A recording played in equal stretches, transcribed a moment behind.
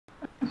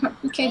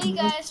Hey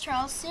guys,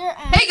 Charles here.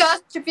 And Hey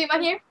guys,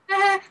 I'm here.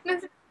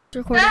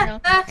 recording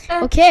now.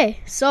 Okay,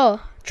 so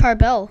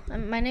Charbel.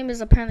 My name is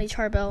apparently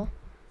Charbel.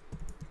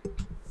 Do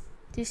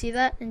you see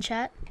that in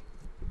chat?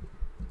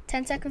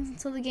 10 seconds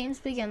until the games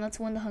begin. Let's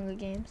win the Hunger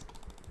Games.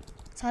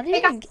 So how do you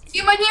Hey guys, I'm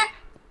here.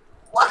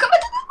 Welcome to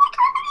the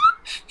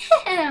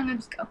video. I'm gonna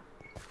just go.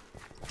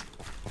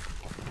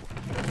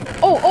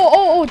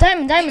 Oh,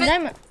 diamond.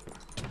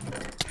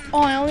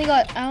 Oh, I only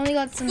got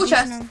some Full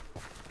chest. decent.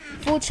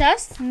 Full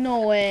chest?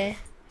 No way.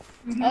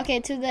 Okay,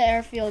 to the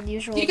airfield,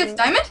 usual. Did you get the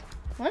diamond?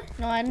 What?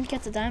 No, I didn't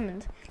get the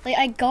diamond. Like,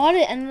 I got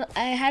it and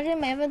I had it in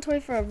my inventory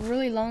for a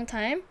really long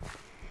time.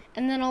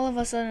 And then all of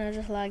a sudden it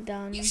just lagged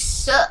down. You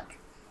suck.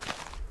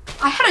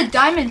 I had a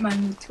diamond in my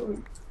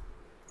inventory.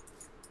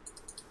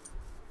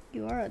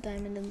 You are a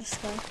diamond in the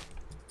sky.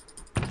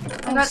 I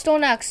Oh, got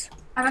stone axe.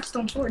 I got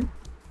stone sword.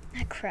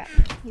 Ah, crap.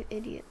 You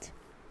idiot.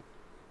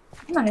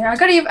 Come on here.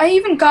 I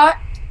even got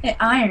an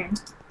iron.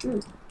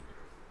 Dude.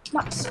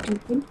 Not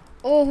stupid.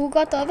 Oh, who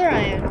got the other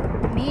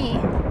iron? Me.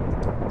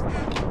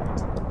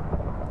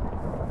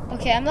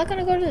 Okay, I'm not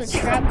gonna go to the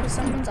trap because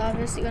someone's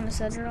obviously gonna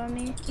set it on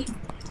me.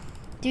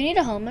 Do you need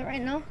a helmet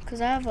right now?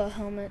 Because I have a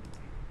helmet.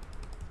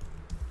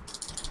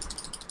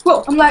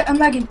 Whoa, I'm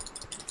lagging.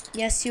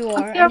 Yes, you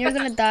are. And you're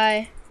gonna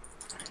die.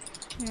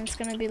 And it's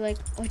gonna be like,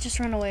 oh, just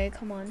run away.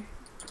 Come on.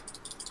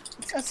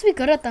 Let's be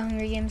good at the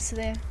Hunger Games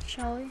today,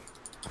 shall we?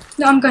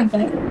 No, I'm going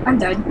dead. I'm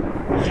dead.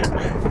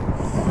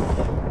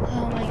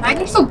 Oh my god. I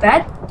get so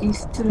bad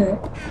used to it.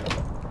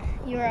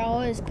 You are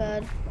always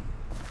bad.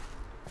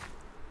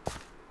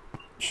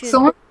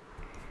 So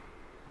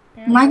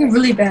I'm lagging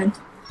really bad.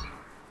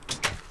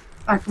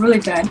 Like really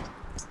bad.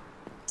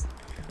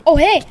 Oh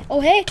hey!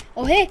 Oh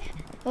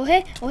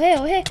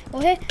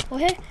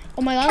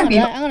my god, I'm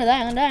gonna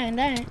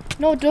die.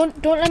 No,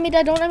 don't let me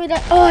die,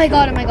 Oh, I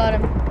got him.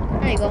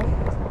 There you go.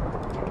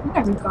 I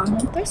never got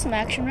him. There's some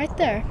action right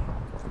there.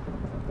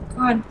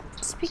 God.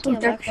 Speaking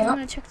of action, I'm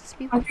gonna check this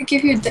people. I could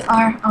give you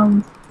our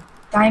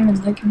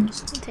diamond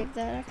leggings. I'll take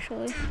that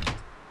actually.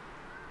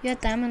 You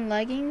had diamond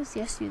leggings?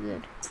 Yes, you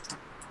did.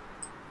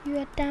 You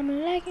had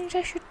diamond leggings,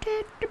 yes you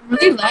did. I'm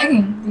really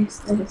lagging these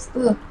days.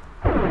 Ugh.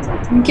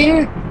 I'm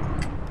getting.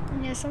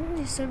 Yeah, some of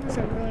these servers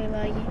are really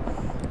laggy.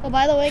 Oh,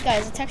 by the way,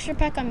 guys, the texture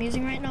pack I'm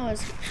using right now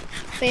is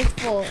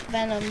Faithful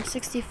Venom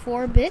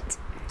 64-bit.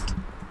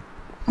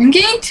 I'm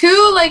getting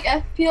 2 like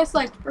FPS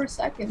like per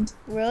second.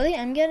 Really?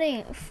 I'm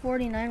getting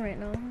 49 right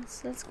now.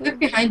 That's good. Look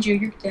behind you.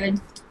 You're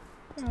dead.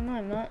 Oh, no,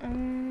 I'm not.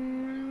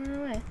 I'm running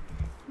away.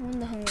 I won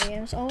the Hunger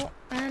Games. Oh,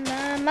 and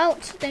I'm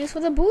out. Thanks for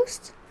the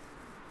boost.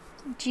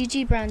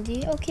 GG,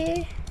 Brandy.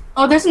 Okay.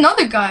 Oh, there's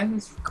another guy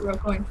who's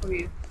going for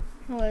you.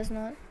 No, it's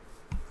not.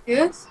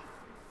 Yes?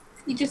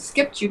 He just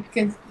skipped you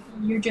because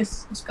you're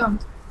just scum.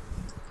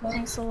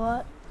 Thanks a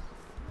lot.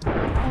 Oh,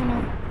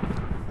 no.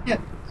 Yeah,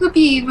 you could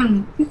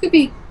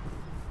be,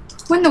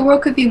 when the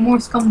world could be more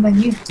scum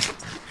than you.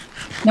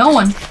 No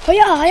one. Oh,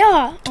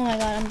 yeah. Oh, my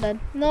God, I'm dead.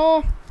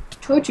 No.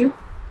 Told you.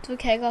 It's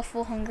okay, I got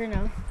full hunger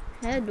now.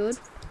 Hey, dude.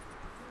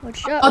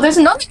 What's up? Oh, there's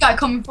another guy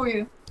coming for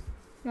you.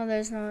 No,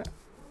 there's not.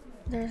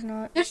 There's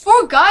not. There's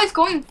 4 guys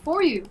going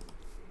for you.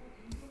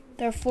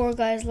 There are 4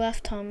 guys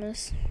left,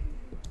 Thomas.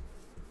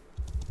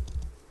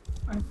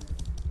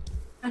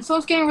 And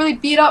someone's getting really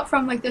beat up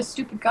from like this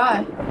stupid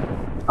guy.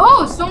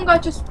 Oh, someone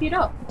got just beat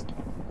up.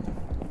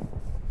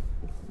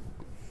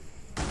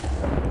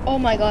 Oh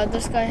my god,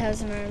 this guy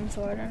has an iron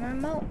sword and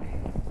I'm out.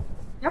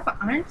 You have an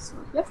iron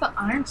sword? You have an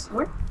iron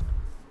sword?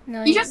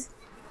 No, You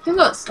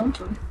got a stone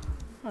sword.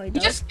 Oh, he You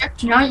does. just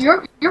skipped. Now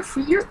you're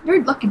free.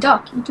 You're lucky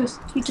duck. He just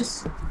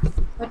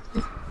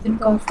didn't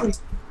go free.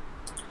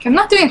 Okay, I'm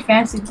not doing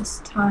fancy this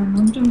time.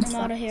 I'm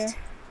out of here.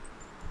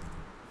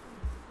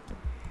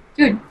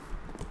 Dude,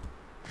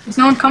 there's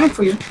no one coming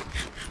for you.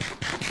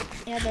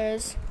 Yeah, there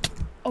is.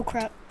 Oh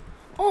crap.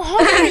 Oh, how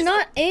did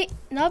I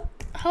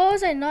how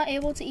was I not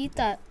able to eat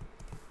that?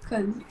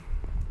 Cause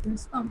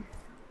there's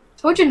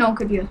Told you no one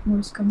could be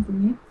more scum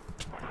than you.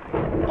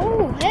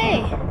 Oh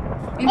hey.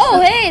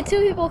 Oh hey,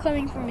 2 people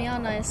coming for me. How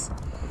nice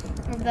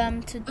of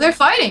them to. They're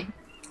fighting.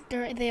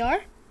 They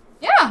are?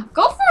 Yeah,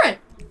 go for it.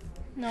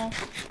 No.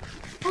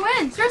 Go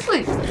in,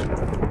 seriously.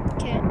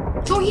 Okay.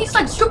 So he's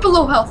like super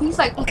low health. He's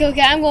like.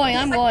 Okay. I'm going.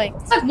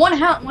 It's like one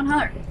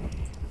heart.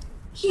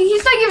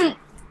 He's not even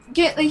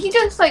he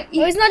just like.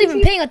 Oh, he's not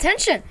even paying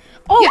attention.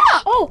 Oh.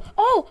 Yeah.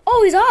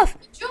 Oh, he's off.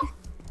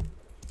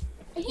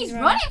 He's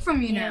running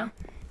from you now.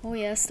 Oh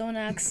yeah, stone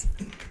axe.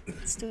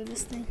 Let's do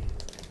this thing.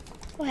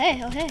 Oh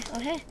hey.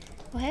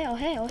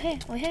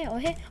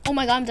 Oh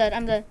my god,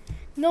 I'm dead.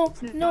 No.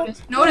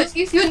 Notice. Notice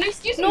hack.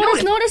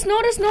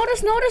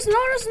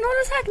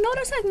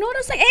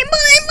 Aim,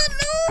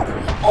 no.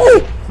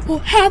 Oh,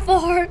 half a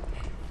heart.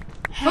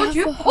 Told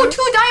you. Oh,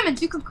 2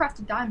 diamonds. You can craft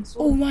a diamond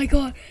sword. Oh my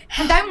god.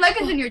 And diamond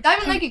leggings in here.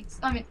 Diamond leggings.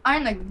 I mean,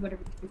 iron leggings,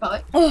 whatever you call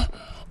it.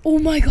 Oh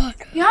my god.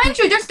 Behind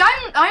you, there's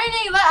iron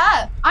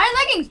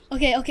leggings.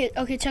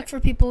 Okay. Check for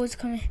people who's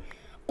coming.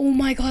 Oh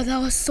my god, that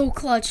was so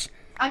clutch.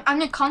 I'm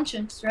your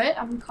conscience, right?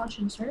 I'm your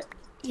conscience, right?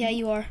 Yeah,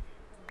 you are.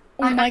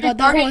 Oh my god,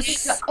 that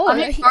was... Oh, I'm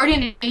your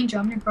guardian angel.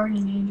 I'm your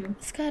guardian angel.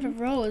 This guy had a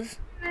rose.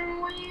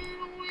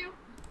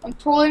 I'm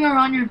twirling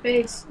around your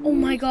face. Oh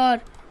my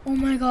god. Oh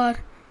my god.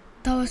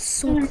 That was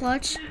so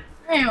clutch.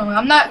 Anyway,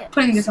 I'm not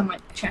putting this on my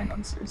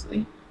channel,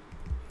 seriously.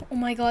 Oh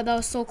my god, that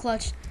was so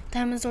clutch.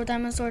 Diamond sword,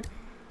 diamond sword.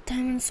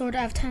 Diamond sword,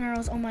 I have 10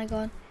 arrows. Oh my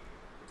god.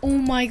 Oh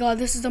my god,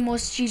 this is the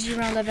most GG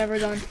round I've ever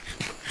done.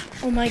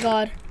 Oh my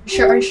god.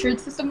 Are you sure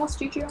this is the most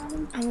GG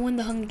round? I'm gonna win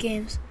the Hunger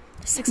Games.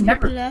 There's 6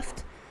 people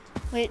left.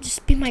 Wait,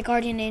 just be my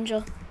guardian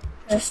angel.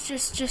 Just. You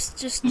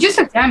just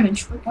took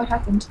damage. What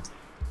happened?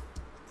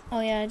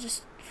 Oh yeah, I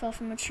just fell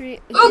from a tree.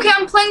 Okay,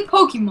 I'm playing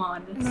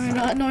Pokemon. No, you're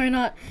not. No, you're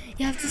not.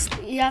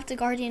 You have to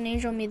guardian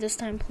angel me this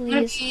time, please.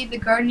 I'm gonna be the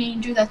guardian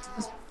angel that's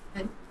supposed to be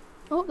dead.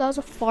 Oh, that was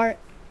a fart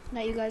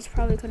that you guys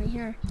probably couldn't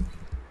hear.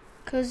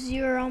 Cause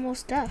you're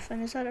almost deaf.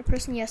 And is that a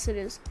person? Yes, it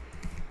is.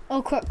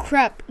 Oh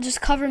crap!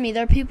 Just cover me.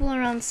 There are people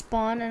around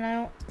spawn, and I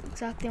don't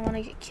exactly want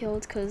to get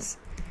killed. Cause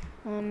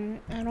I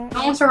don't.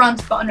 No one's around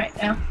spawn right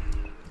now.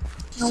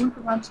 No one's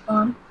around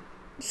spawn.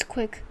 Just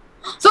quick.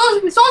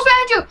 Someone's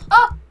behind you!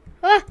 Ah!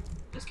 Ah!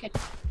 Just kidding.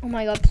 Oh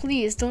my god!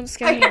 Please don't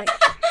scare me. Like...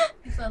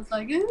 It sounds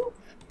like ooh.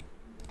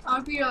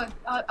 I'll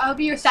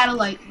be your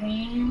satellite.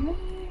 Oh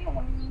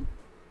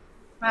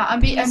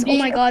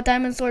my god!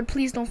 Diamond sword!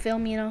 Please don't fail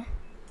me now.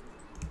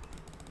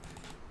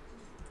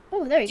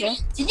 Oh, there you go.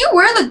 Did you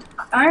wear the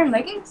iron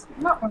leggings?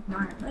 I'm not wearing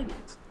iron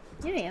leggings.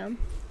 Yeah, I am.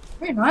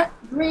 No, you're not.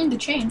 You're wearing the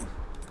chain.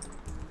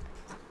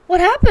 What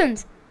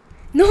happened?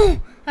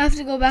 No! I have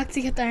to go back to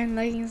get the iron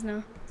leggings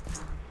now.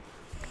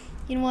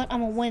 You know what? I'm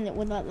gonna win it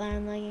without the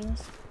iron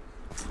leggings.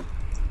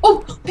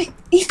 Oh!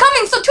 He's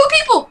coming! So 2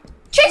 people!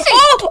 Chasing!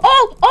 Head.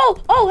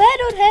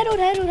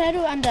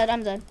 I'm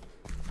dead.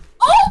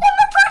 Oh! One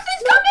more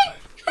person's coming!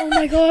 Oh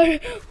my god.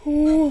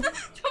 Oh.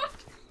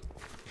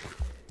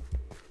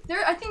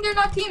 I think they're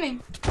not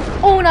teaming.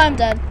 Oh, no, I'm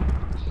dead.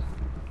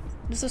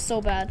 This is so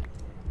bad.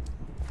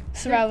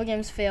 Survival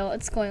games fail.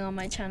 It's going on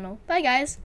my channel. Bye, guys.